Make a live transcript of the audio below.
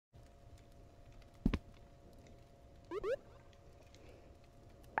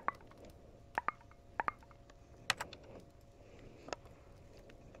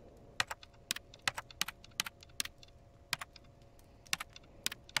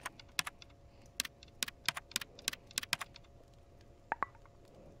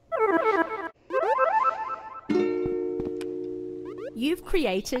You've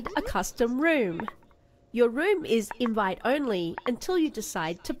created a custom room. Your room is invite only until you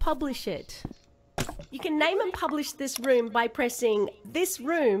decide to publish it. You can name and publish this room by pressing this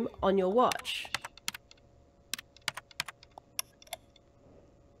room on your watch.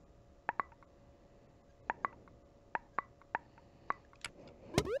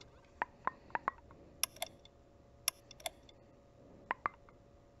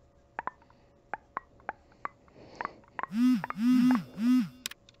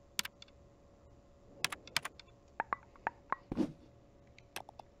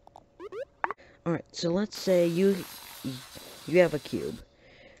 Alright, so let's say you have a cube,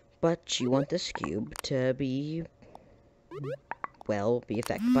 but you want this cube to be, well, be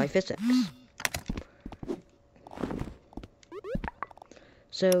affected by physics.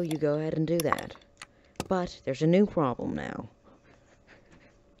 So you go ahead and do that. But there's a new problem now.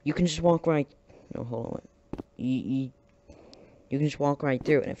 You can just walk right... No, hold on. You can just walk right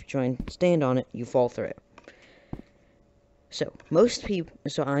through it, and if you try and stand on it, you fall through it. So,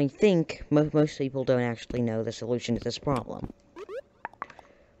 I think most people don't actually know the solution to this problem.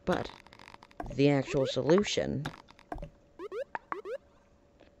 But, the actual solution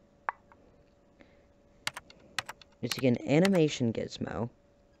is to get an animation gizmo,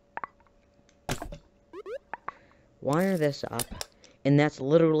 wire this up, and that's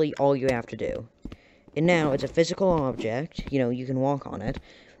literally all you have to do. And now, it's a physical object, you know, you can walk on it,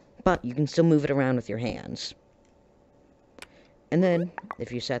 but you can still move it around with your hands. And then,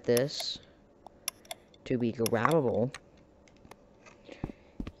 if you set this to be grabbable,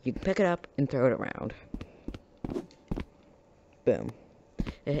 you can pick it up and throw it around. Boom.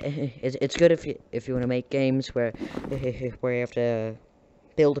 It's good if you want to make games where you have to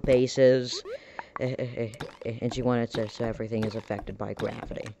build bases, and you want it so everything is affected by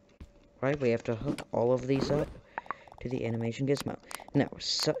gravity. Right? We have to hook all of these up to the animation gizmo. Now,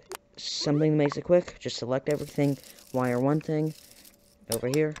 something that makes it quick, just select everything, wire one thing, over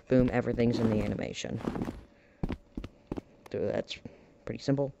here, boom, everything's in the animation. So that's pretty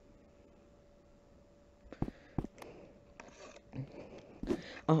simple.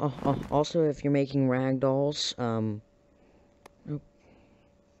 Also, if you're making ragdolls,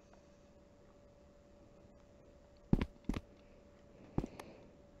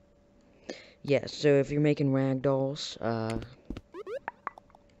 yeah, so if you're making ragdolls,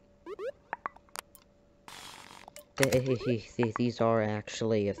 these are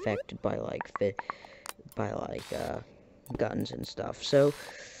actually affected by guns and stuff. So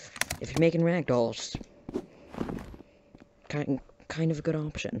if you're making ragdolls, kind of a good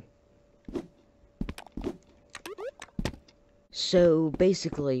option. So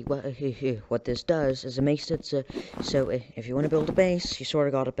basically, what this does is it makes it so if you want to build a base, you sort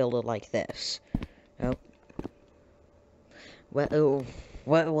of got to build it like this. Oh.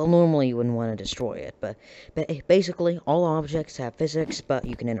 Well, normally you wouldn't want to destroy it, but basically, all objects have physics, but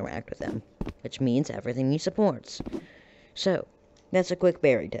you can interact with them, which means everything needs supports. So, that's a quick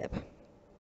berry tip.